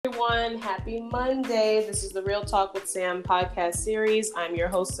everyone. Happy Monday. This is the Real Talk with Sam podcast series. I'm your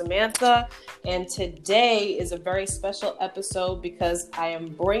host, Samantha, and today is a very special episode because I am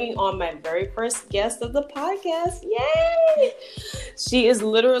bringing on my very first guest of the podcast. Yay! She is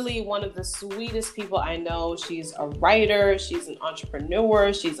literally one of the sweetest people I know. She's a writer, she's an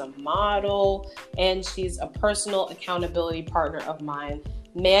entrepreneur, she's a model, and she's a personal accountability partner of mine.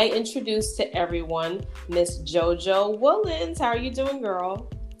 May I introduce to everyone Miss JoJo Woolens. How are you doing, girl?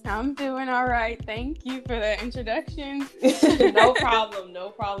 I'm doing all right. Thank you for the introduction. No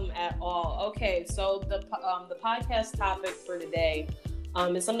problem at all. Okay, so the podcast topic for today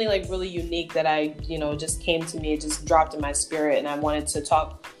is something like really unique that I, just came to me, it just dropped in my spirit, and I wanted to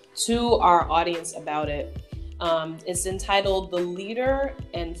talk to our audience about it. It's entitled The Leader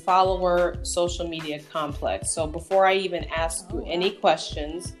and Follower Social Media Complex. So before I even ask you any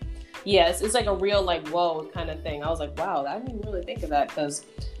questions, yes, it's like a real whoa kind of thing. I was like, wow, I didn't really think of that because,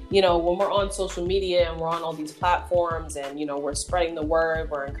 when we're on social media and we're on all these platforms and, we're spreading the word,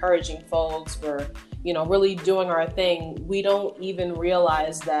 we're encouraging folks, we're, really doing our thing. We don't even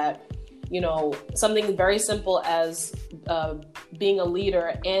realize that, something very simple as being a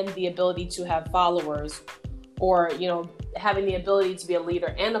leader and the ability to have followers, or, having the ability to be a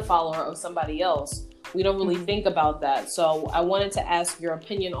leader and a follower of somebody else. We don't really think about that. So I wanted to ask your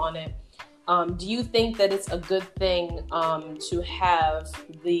opinion on it. Do you think that it's a good thing to have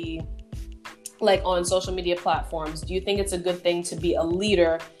on social media platforms, do you think it's a good thing to be a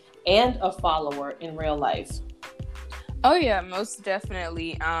leader and a follower in real life? Oh, yeah, most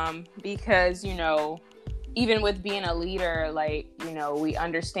definitely. Because, even with being a leader, we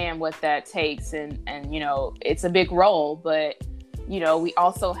understand what that takes and it's a big role, but, we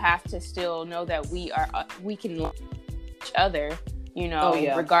also have to still know that we can learn each other,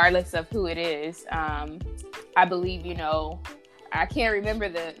 regardless of who it is. I believe, I can't remember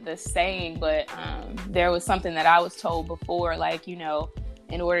the saying, but there was something that I was told before,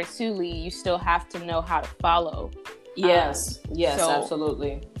 in order to lead, you still have to know how to follow. Yes,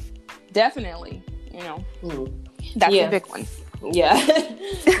 absolutely. Definitely. That's a big one. Yeah.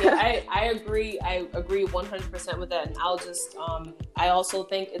 I agree. I agree 100% with that. And I'll just, I also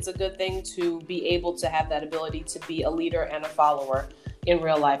think it's a good thing to be able to have that ability to be a leader and a follower in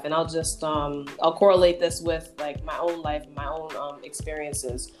real life. And I'll just, I'll correlate this with my own life, my own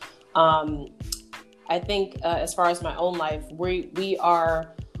experiences. I think as far as my own life, we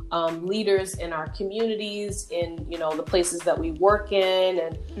are leaders in our communities, in the places that we work in,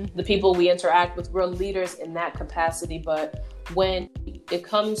 and the people we interact with. We're leaders in that capacity. But when it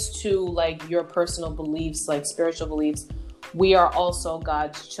comes to your personal beliefs, spiritual beliefs, we are also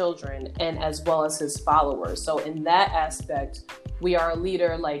God's children, and as well as His followers. So in that aspect, we are a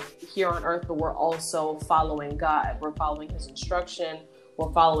leader here on earth, but we're also following God. We're following His instruction.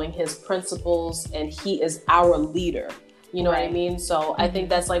 We're following His principles, and He is our leader. You know what I mean? So I think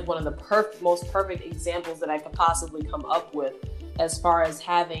that's one of the most perfect examples that I could possibly come up with as far as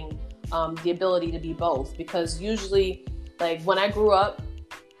having the ability to be both. Because usually, when I grew up,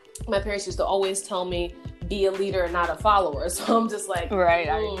 my parents used to always tell me, be a leader and not a follower. So I'm just right.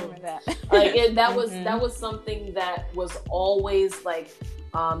 I remember that. That was something that was always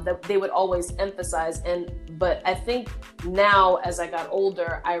that they would always emphasize. But I think now, as I got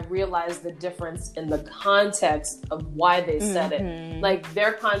older, I realized the difference in the context of why they said it.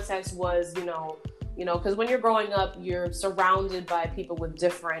 Their context was, because when you're growing up, you're surrounded by people with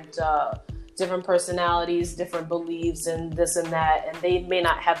different personalities, different beliefs, and this and that, and they may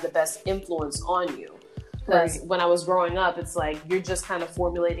not have the best influence on you. Because when I was growing up, it's you're just kind of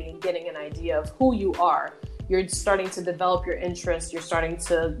formulating and getting an idea of who you are. You're starting to develop your interests. You're starting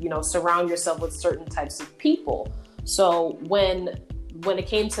to, surround yourself with certain types of people. So when it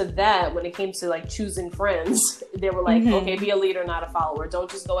came to that, when it came to choosing friends, they were okay, be a leader, not a follower. Don't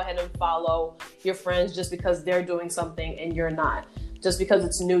just go ahead and follow your friends just because they're doing something and you're not. Just because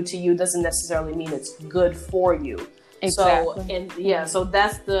it's new to you doesn't necessarily mean it's good for you. Exactly. So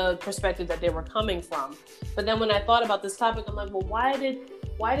that's the perspective that they were coming from. But then when I thought about this topic, I'm well, why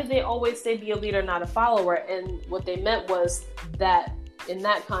did they always say be a leader, not a follower? And what they meant was that in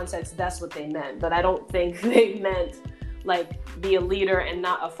that context, that's what they meant. But I don't think they meant be a leader and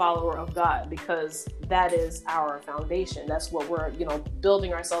not a follower of God, because that is our foundation. That's what we're,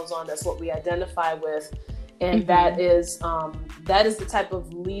 building ourselves on. That's what we identify with. And that is the type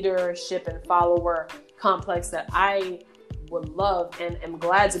of leadership and follower complex that I would love and am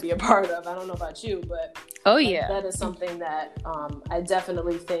glad to be a part of. I don't know about you, but that is something that I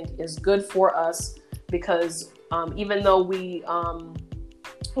definitely think is good for us, because even though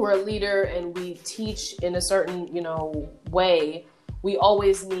we're a leader and we teach in a certain way, we're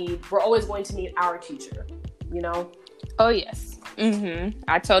always going to need our teacher, you know? Oh, yes.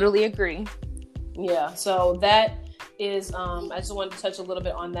 I totally agree. Yeah. So that is, I just wanted to touch a little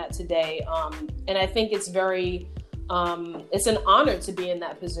bit on that today. And I think it's it's an honor to be in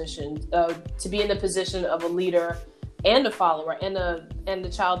that position, to be in the position of a leader and a follower and a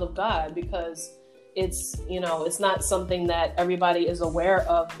child of God, because it's not something that everybody is aware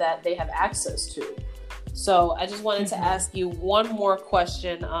of that they have access to. So I just wanted to ask you one more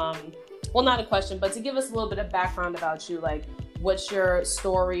question. Well, not a question, but to give us a little bit of background about you. Like, what's your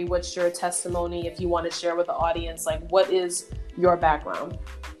story? What's your testimony? If you want to share with the audience, like, what is your background?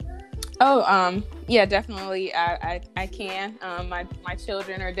 Oh, yeah, definitely. I can. My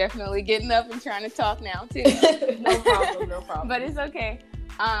children are definitely getting up and trying to talk now too. No problem. But it's okay.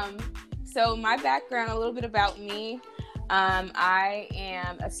 So my background, a little bit about me. I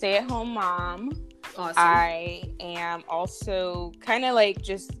am a stay-at-home mom. Awesome. I am also kind of like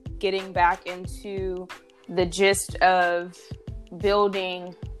just getting back into the gist of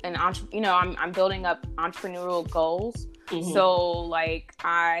building I'm building up entrepreneurial goals. So like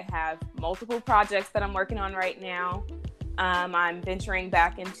I have multiple projects that I'm working on right now. I'm venturing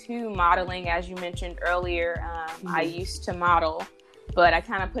back into modeling, as you mentioned earlier. I used to model, but I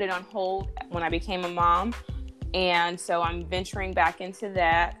kind of put it on hold when I became a mom. And so I'm venturing back into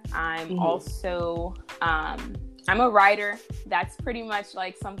that. I'm also, I'm a writer. That's pretty much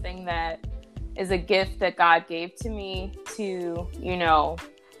like something that is a gift that God gave to me to,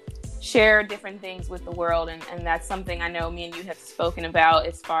 share different things with the world. And that's something I know me and you have spoken about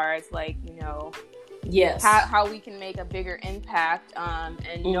as far as like, yes, how we can make a bigger impact,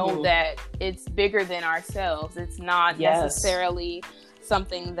 and know that it's bigger than ourselves. It's not necessarily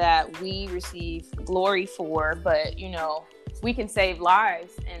something that we receive glory for, but we can save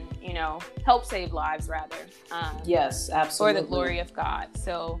lives and help save lives rather. Yes, absolutely, for the glory of God.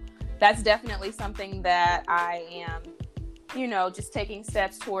 So that's definitely something that I am just taking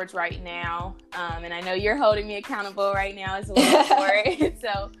steps towards right now. And I know you're holding me accountable right now as well for it.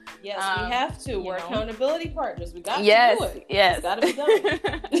 So yes, we have to. We're accountability partners. We got to do it. Yes. It's got to be done.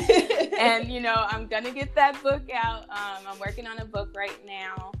 And, I'm going to get that book out. I'm working on a book right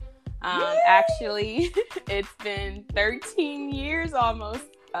now. Actually, it's been 13 years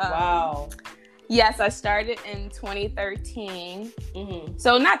almost. Wow. Yes, I started in 2013.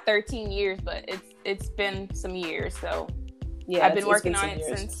 So not 13 years, but it's been some years. So yeah, I've been working on it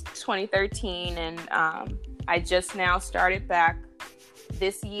since 2013, and I just now started back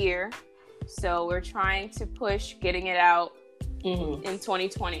this year. So we're trying to push getting it out in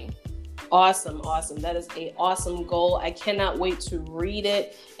 2020. Awesome. That is an awesome goal. I cannot wait to read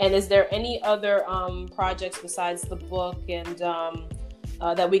it. And is there any other projects besides the book and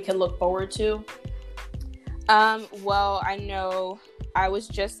that we can look forward to? Well, I know I was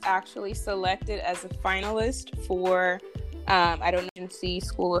just actually selected as a finalist for Agency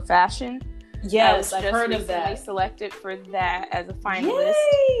School of Fashion. Yes, I've heard of that. I was recently selected for that as a finalist.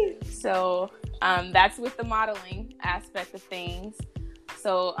 Yay! So that's with the modeling aspect of things.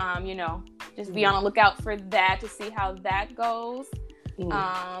 So, just be on the lookout for that to see how that goes.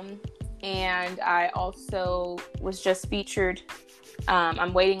 And I also was just featured.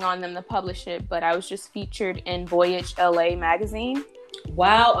 I'm waiting on them to publish it, but I was just featured in Voyage LA magazine.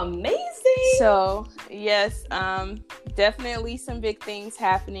 Wow, amazing. So, yes, definitely some big things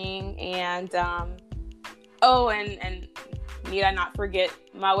happening. And, and need I not forget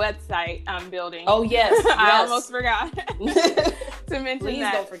my website I'm building. Oh, yes. I almost forgot to mention Please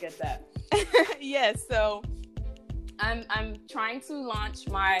that. Don't forget that. Yes, so I'm trying to launch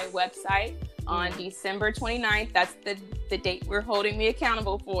my website on December 29th. That's the date we're holding me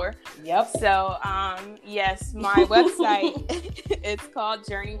accountable for. Yep. So, yes, my website, it's called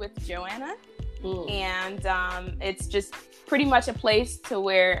Journey with Joanna. And it's just pretty much a place to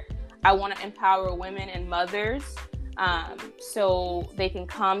where I want to empower women and mothers so they can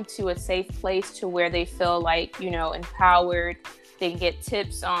come to a safe place to where they feel like, empowered. They can get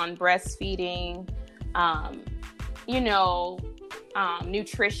tips on breastfeeding,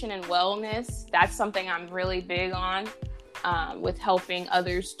 nutrition and wellness. That's something I'm really big on, with helping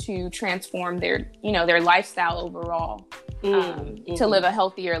others to transform their lifestyle overall, to live a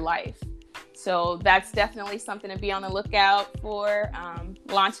healthier life. So that's definitely something to be on the lookout for.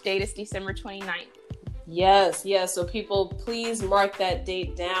 Launch date is December 29th. Yes. So people, please mark that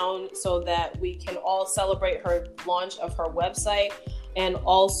date down so that we can all celebrate her launch of her website, and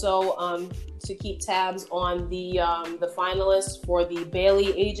also to keep tabs on the finalists for the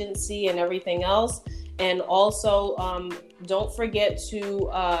Bailey Agency and everything else. And also, don't forget to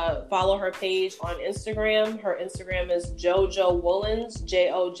follow her page on Instagram. Her Instagram is Jojo Woolens,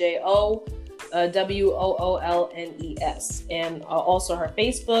 JoJo Woolnes, and also her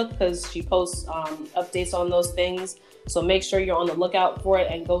Facebook, because she posts updates on those things. So make sure you're on the lookout for it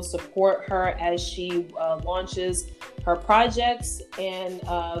and go support her as she launches her projects and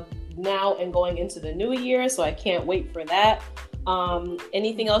now and going into the new year. So I can't wait for that.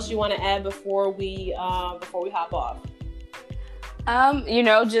 Anything else you want to add before we hop off?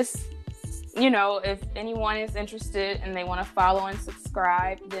 If anyone is interested and they want to follow and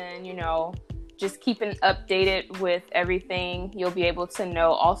subscribe, then, just keeping updated with everything. You'll be able to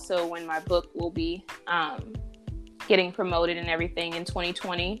know also when my book will be getting promoted and everything in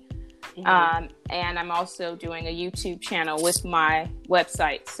 2020. Mm-hmm. And I'm also doing a YouTube channel with my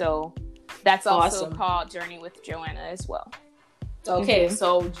website. So that's also called Journey with Joanna as well. Okay,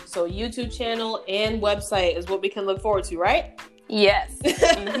 so YouTube channel and website is what we can look forward to, right? Yes.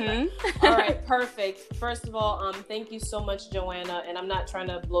 Mm-hmm. All right, perfect. First of all, thank you so much, Joanna. And I'm not trying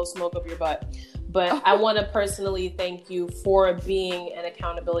to blow smoke up your butt, but I want to personally thank you for being an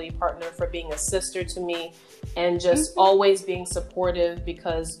accountability partner, for being a sister to me, and just always being supportive,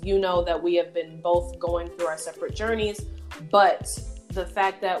 because you know that we have been both going through our separate journeys, but the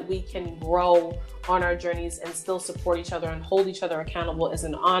fact that we can grow on our journeys and still support each other and hold each other accountable is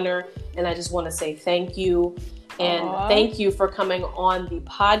an honor. And I just want to say thank you. And thank you for coming on the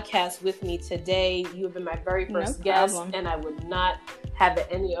podcast with me today. You have been my very first guest, and I would not have it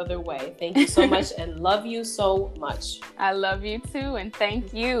any other way. Thank you so much and love you so much. I love you too, and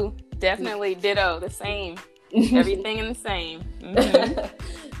thank you. Definitely ditto, the same. Everything in the same. Mm-hmm.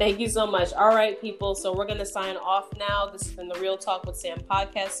 Thank you so much. All right, people. So we're going to sign off now. This has been the Real Talk with Sam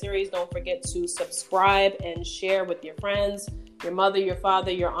podcast series. Don't forget to subscribe and share with your friends, your mother, your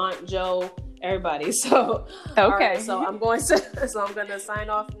father, your Aunt Joe, everybody. So, okay. Right, so I'm going to sign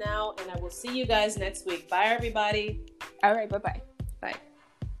off now, and I will see you guys next week. Bye, everybody. All right. Bye-bye. Bye.